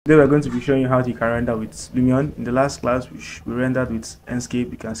Today we're going to be showing you how you can render with Lumion. In the last class we rendered with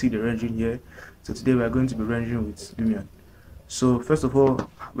Enscape. You can see the rendering here. So today we are going to be rendering with Lumion. So first of all,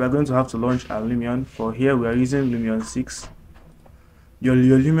 we are going to have to launch our Lumion. For here we are using Lumion 6. Your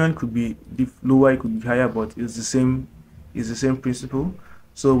Lumion could be lower, it could be higher, but it's the same principle.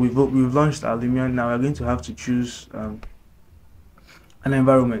 So we've launched our Lumion. Now we're going to have to choose an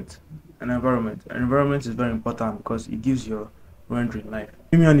environment. An environment is very important because it gives your rendering life.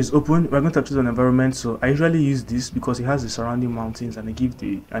 Lumion is open. We're going to choose an environment. So I usually use this because it has the surrounding mountains and it gives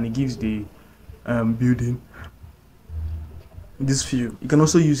the building this view. You can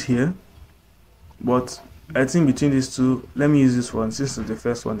also use here, but I think between these two, let me use this one since it's the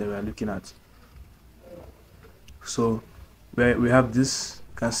first one that we are looking at. So we have this.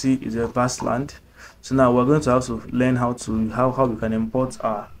 You can see it's a vast land. So now we're going to have to learn how we can import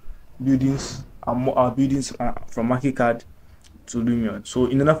our buildings from MakeCAD to Lumion. So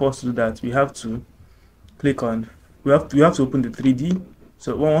in order for us to do that, we have to click on we have to open the 3D.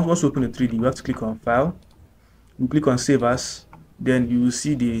 So once we open the 3D, we have to click on File. We click on Save As. Then you will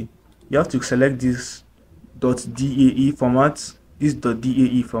see you have to select this .dae format. This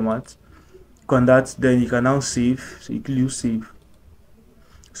 .dae format. Click on that. Then you can now save. So you click Save.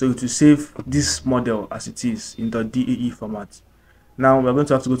 So to save this model as it is in .dae format. Now we're going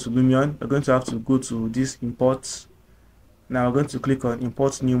to have to go to Lumion. We're going to have to go to this import. Now we're going to click on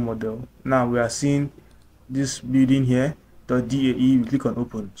import new model. Now we are seeing this building here .dae. We click on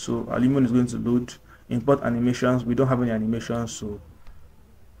open. So our Lumion is going to load. Import animations. We don't have any animations, so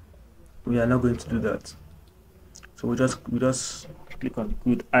we are not going to do that. So we just click on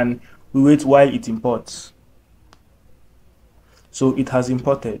good and we wait while it imports. So it has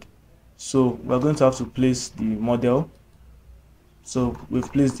imported. So we're going to have to place the model. So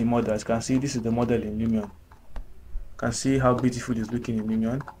we've placed the model. As you can see, this is the model in Lumion. You can see how beautiful it is looking in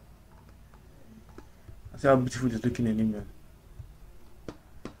Lumion.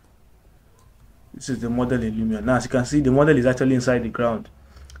 This is the model in Lumion. Now, as you can see, the model is actually inside the ground.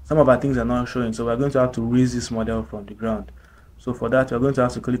 Some of our things are not showing, so we're going to have to raise this model from the ground. So for that, we're going to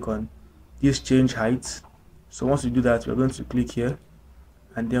have to click on this change height. So once we do that, we're going to click here,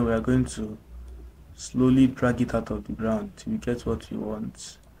 and then we are going to slowly drag it out of the ground till we get what we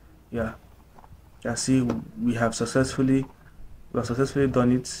want. Yeah, you can see we have successfully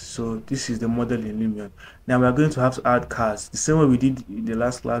done it. So this is the model in Lumion. Now we are going to have to add cars the same way we did in the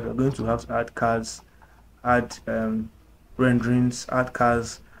last class. We're going to have to add cars, add renderings, add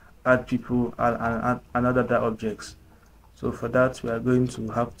cars, add people, and other objects. So for that, we are going to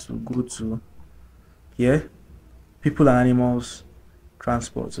have to go to here, people and animals,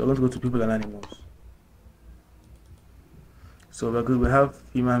 transport. So we're going to go to people and animals. So we're good. We have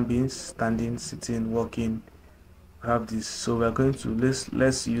human beings standing, sitting, walking. We have this. So we're going to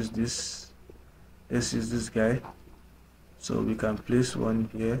let's use this. Let's use this guy. So we can place one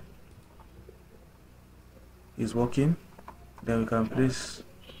here. He's walking. Then we can place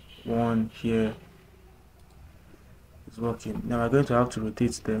one here. He's walking. Now we're going to have to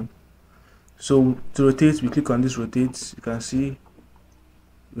rotate them. So to rotate, we click on this rotate. You can see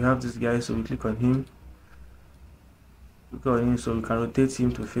we have this guy, so we click on him. Click on him so we can rotate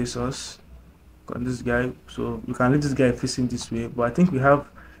him to face us. Click on this guy, so you can leave this guy facing this way. But I think we have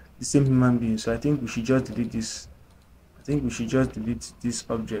the same human being, so I think we should just delete this. I think we should just delete this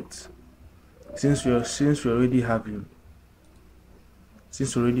object since we already have him.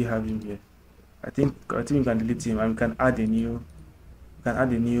 Since we already have him here, I think we can delete him and we can add a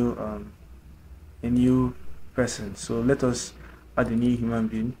new person. So let us add a new human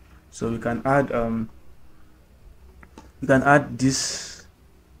being. So we can add this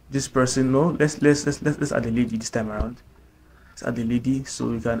person. No, let's add a lady this time around. Let's add a lady. So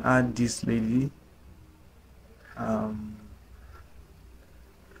we can add this lady.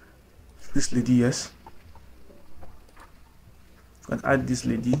 This lady, yes. We can add this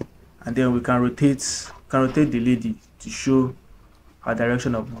lady, and then we can rotate the lady to show her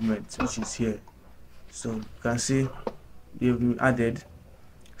direction of movement, which is here. So you can see they've been added.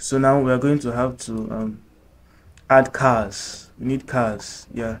 So now we are going to have to add cars. We need cars.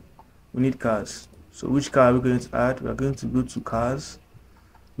 Yeah, we need cars. So which car are we going to add? We are going to go to cars.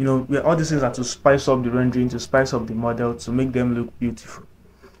 You know, all these things are to spice up the rendering, to spice up the model, to make them look beautiful.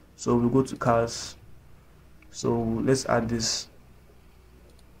 So we'll go to cars. So let's add this.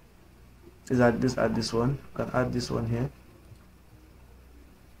 Let's add this one. We can add this one here.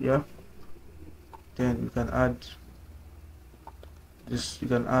 Yeah. Then we can add this. You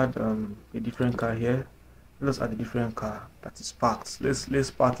can add a different car here. Let's add a different car that is parked.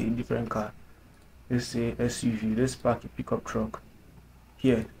 Let's park a different car. Let's say SUV. Let's park a pickup truck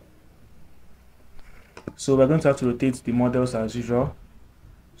here. So we're going to have to rotate the models as usual.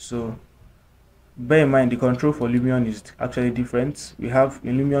 So bear in mind the control for Lumion is actually different. We have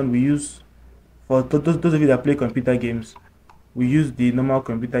in Lumion, we use, for those of you that play computer games, we use the normal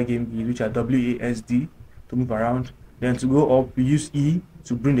computer game keys, which are WASD to move around. Then to go up, we use E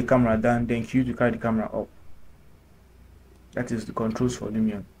to bring the camera down, then Q to carry the camera up. That is the controls for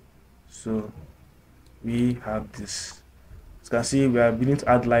Lumion. So we have this. As you can see, we are beginning to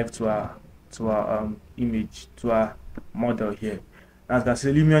add life to our image, to our model here. As you can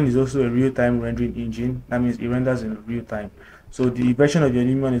see, Lumion is also a real-time rendering engine. That means it renders in real time. So the version of your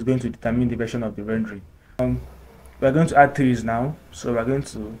Lumion is going to determine the version of the rendering. We're going to add trees now. So we're going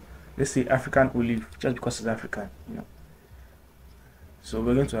to, let's say, African olive, just because it's African, you know. So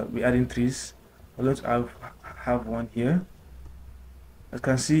we're going to be adding trees. We're going to have one here. As you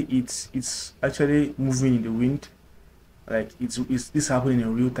can see, it's actually moving in the wind, like it's happening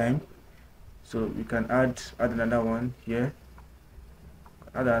in real time. So we can add another one here,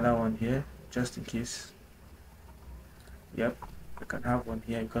 add another one here, just in case. Yep, we can have one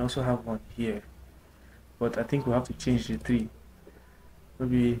here. You can also have one here, but I think we have to change the tree.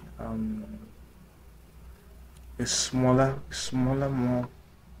 Maybe a smaller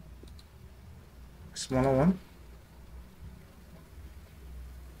one.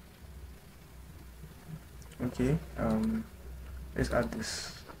 Okay, let's add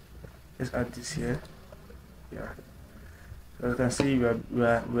this here. Yeah, so you can see we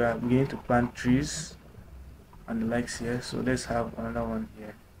are beginning to plant trees and the likes here. So let's have another one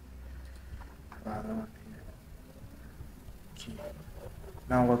here. Okay,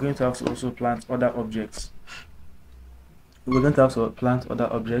 now we're going to have to also plant other objects. We're going to have to plant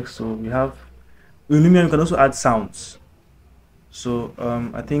other objects. So we have, in Lumion, you can also add sounds. So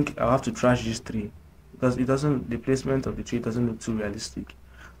I think I'll have to trash this tree, because it doesn't, the placement of the tree doesn't look too realistic.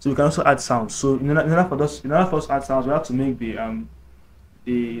 So we can also add sounds. So in order for us to add sounds, we have to make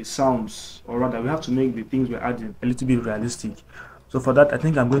the sounds, or rather we have to make the things we're adding a little bit realistic. So for that, I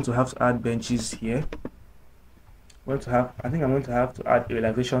think I'm going to have to add benches here. I think I'm going to have to add a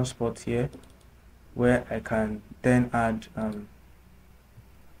relaxation spot here, where I can then add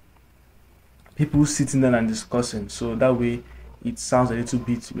people sitting down and discussing, so that way it sounds a little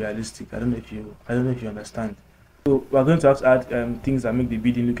bit realistic. I don't know if you understand. So we're going to have to add things that make the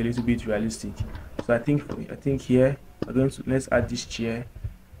building look a little bit realistic. So I think here we're going to, let's add this chair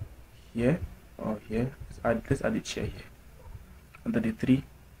here, or here. Let's add the chair here under the tree.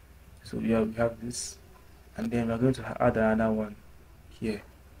 So we have this, and then we're going to add another one here.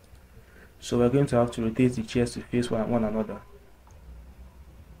 So we're going to have to rotate the chairs to face one another.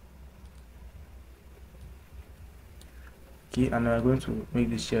 Okay, and we're going to make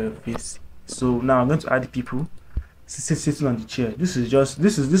this chair face. So now I'm going to add people sitting on the chair. This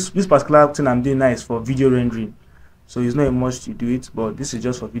particular thing I'm doing now is for video rendering, so it's not a must to do it, but this is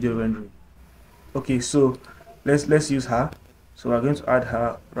just for video rendering. Okay, so let's use her. So we're going to add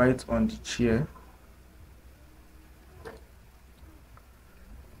her right on the chair.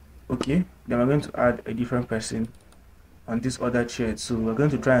 Okay, then we're going to add a different person on this other chair. So we're going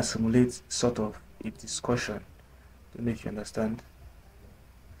to try and simulate sort of a discussion. Don't know if you understand.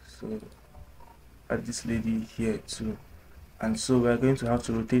 So add this lady here too, and so we're going to have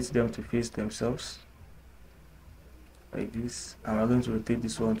to rotate them to face themselves like this, and we're going to rotate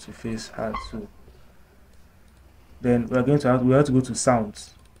this one to face her too. Then we have to go to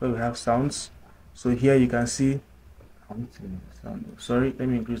sounds, where we have sounds. So here you can see, sorry, let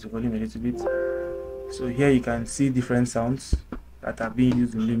me increase the volume a little bit. So here you can see different sounds that are being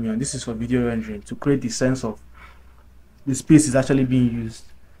used in Lumion. This is for video rendering, to create the sense of the space is actually being used.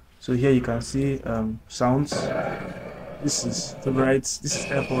 So here you can see sounds. This is favorites, this is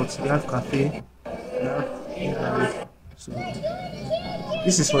airports, we have cafe, we have so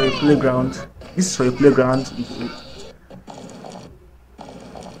this is for a playground. This is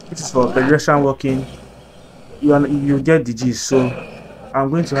for pedestrian walking. You get the gist. So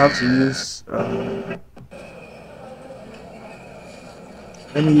I'm going to have to use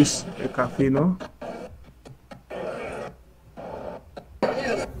let me use a cafe now.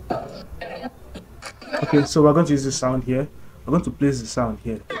 Okay, so we're going to use the sound here. We're going to place the sound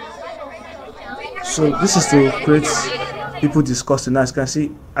here. So this is to create people discussing. As you can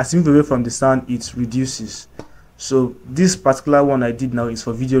see, as you move away from the sound, it reduces. So this particular one I did now is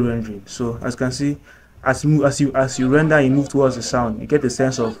for video rendering. So as you can see, as you render and you move towards the sound, you get a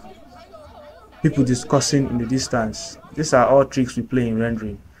sense of people discussing in the distance. These are all tricks we play in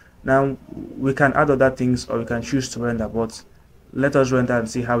rendering. Now we can add other things, or we can choose to render, but let us render and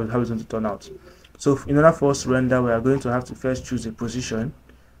see how it's going to turn out. So in order for us to render, we are going to have to first choose a position.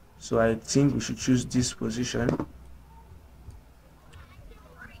 So I think we should choose this position,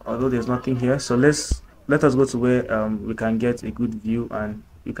 although there's nothing here. So let us go to where we can get a good view and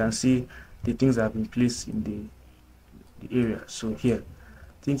you can see the things that have been placed in the area. So here,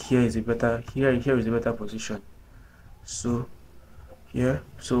 I think here is a better here is a better position. So here,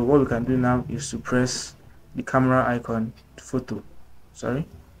 so what we can do now is to press the camera icon, photo,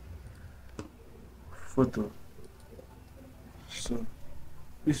 photo. So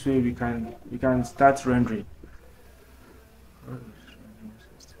this way we can start rendering.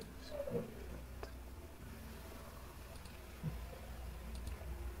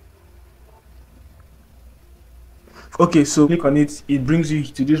 Okay, so click on it, it brings you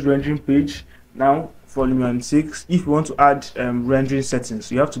to this rendering page. Now for Lumion 6, if you want to add rendering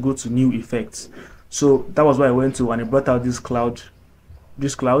settings, you have to go to new effects. So that was why I went to, and it brought out this cloud.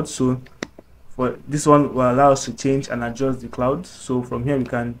 So for this one will allow us to change and adjust the cloud. So from here we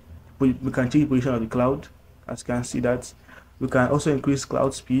can change the position of the cloud, as you can see that. We can also increase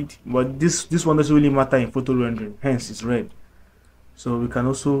cloud speed, but this one doesn't really matter in photo rendering, hence it's red. So we can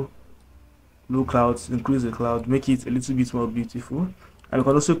also low clouds, increase the cloud, make it a little bit more beautiful. And we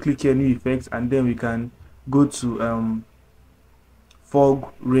can also click here, new effects, and then we can go to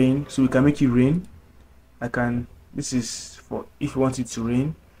fog, rain. So we can make it rain. This is for if you want it to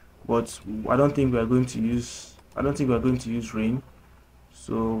rain, but I don't think we are going to use rain.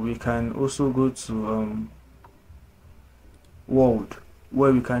 So we can also go to world,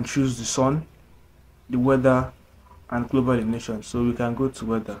 where we can choose the sun, the weather, and global illumination. So we can go to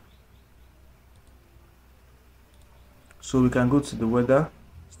weather. So we can go to the weather,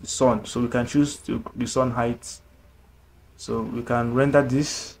 the sun. So we can choose the sun height. So we can render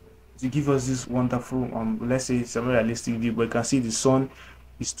this to give us this wonderful, let's say it's a realistic view, but you can see the sun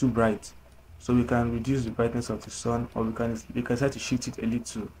is too bright. So we can reduce the brightness of the sun, or we can start to shift it a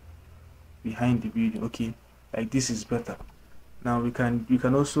little behind the building. Okay, like this is better. Now you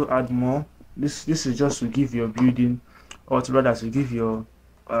can also add more. This is just to give your building, or to rather to give your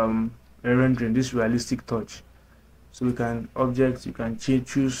rendering this realistic touch. So we can objects, you can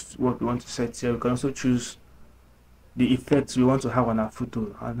choose what we want to set here. We can also choose the effects we want to have on our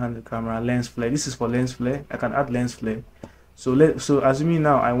photo, and the camera, lens flare. This is for lens flare. I can add lens flare. So assuming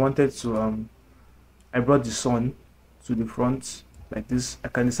now I wanted to I brought the sun to the front like this, I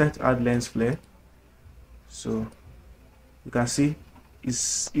can decide to add lens flare. So you can see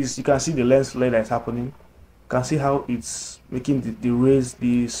you can see the lens flare that is happening. You can see how it's making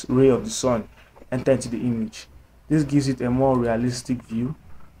this ray of the sun enter into the image. This gives it a more realistic view.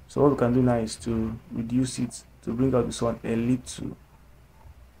 So what we can do now is to reduce it, to bring out the sun a little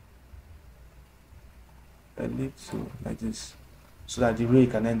like this, so that the ray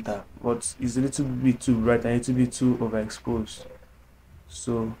can enter, but it's a little bit too bright and a little bit too overexposed.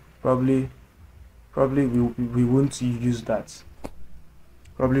 So probably we won't use that.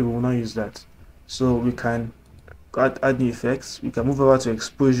 Probably we will not use that. So we can add new effects. We can move over to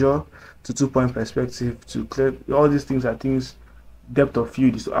exposure, to 2-point perspective, to clear. All these things are things. Depth of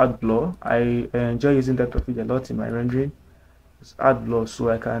field is to add blur. I enjoy using depth of field a lot in my rendering. Just add blur, so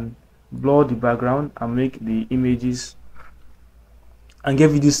I can blur the background and make the images and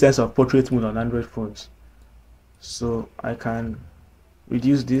give you this sense of portrait mode on Android phones. So I can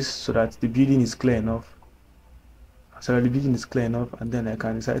reduce this so that the building is clear enough. And then I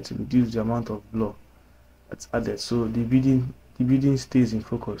can decide to reduce the amount of blur that's added, so the building stays in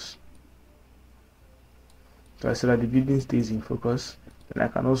focus. So I said that the building stays in focus. Then I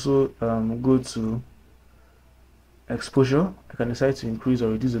can also go to exposure. I can decide to increase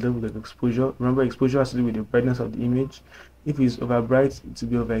or reduce the level of exposure. Remember, exposure has to do with the brightness of the image. If it's over bright, it will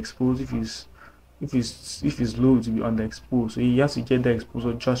be overexposed. If it's low, it will be underexposed. So you have to get the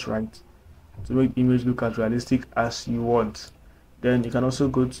exposure just right to make the image look as realistic as you want. Then you can also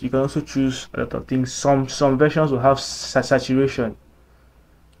choose a lot of things. Some versions will have saturation,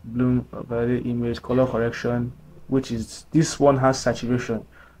 bloom, valley image, color correction, which is this one has saturation.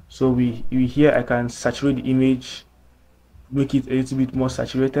 So we here I can saturate the image, make it a little bit more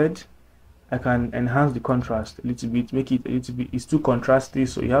saturated. I can enhance the contrast a little bit, make it a little bit, it's too contrasty,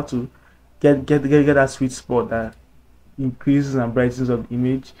 so you have to get that sweet spot that increases and brightens of the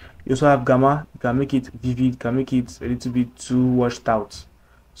image. You also have gamma. You can make it vivid, can make it a little bit too washed out.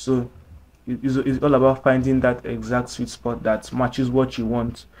 So it's all about finding that exact sweet spot that matches what you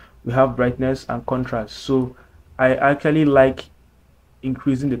want. We have brightness and contrast. So I actually like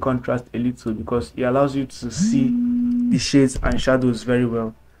increasing the contrast a little because it allows you to see the shades and shadows very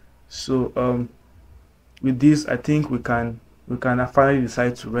well. So with this, I think we can finally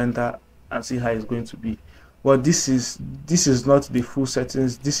decide to render and see how it's going to be. But this is not the full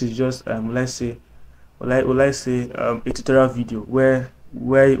settings. This is just let's say, let's say a tutorial video where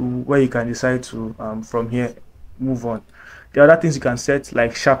you can decide to from here move on. The other things you can set,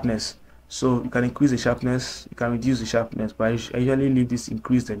 like sharpness. So you can increase the sharpness, you can reduce the sharpness, but I usually leave this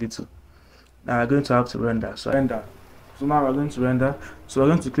increased a little. Now we're going to have to render. So render. So now we're going to render. So we're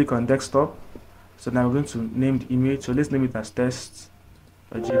going to click on desktop. So now we're going to name the image. So let's name it as test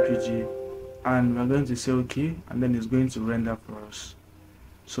or JPG, and we're going to say okay, and then it's going to render for us.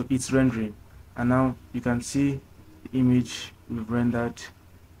 So it's rendering, and now you can see the image we've rendered.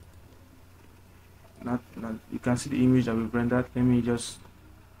 Not you can see the image that we've rendered. Let me just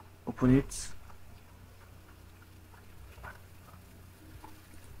open it.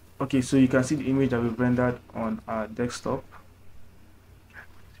 Okay, so you can see the image that we've rendered on our desktop.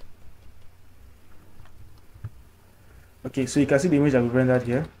 Okay, so you can see the image that we've rendered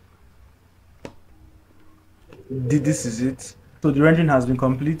here. This is it. So the rendering has been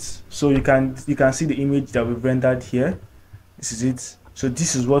complete. So you can see the image that we've rendered here. This is it. So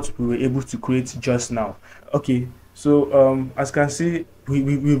this is what we were able to create just now. Okay, so as you can see,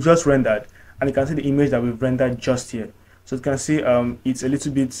 we've just rendered, and you can see the image that we've rendered just here. So you can see it's a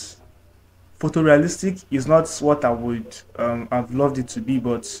little bit photorealistic. It's not what I would have loved it to be,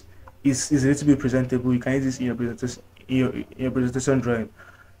 but it's a little bit presentable. You can use this in your presentation, in your presentation drawing.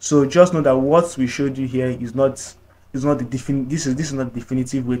 So just know that what we showed you here is not the this is not the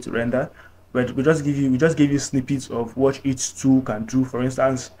definitive way to render, but we just give you snippets of what each tool can do. For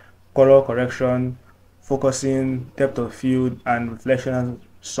instance, color correction, focusing, depth of field, and reflection,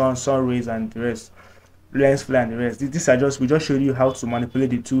 sun rays, and the rest, lens flare, and the rest. These are we just showed you how to manipulate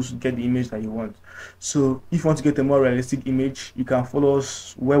the tools to get the image that you want. So if you want to get a more realistic image, you can follow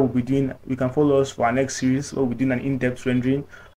us where we'll be doing. You can follow us for our next series where we'll be doing an in-depth rendering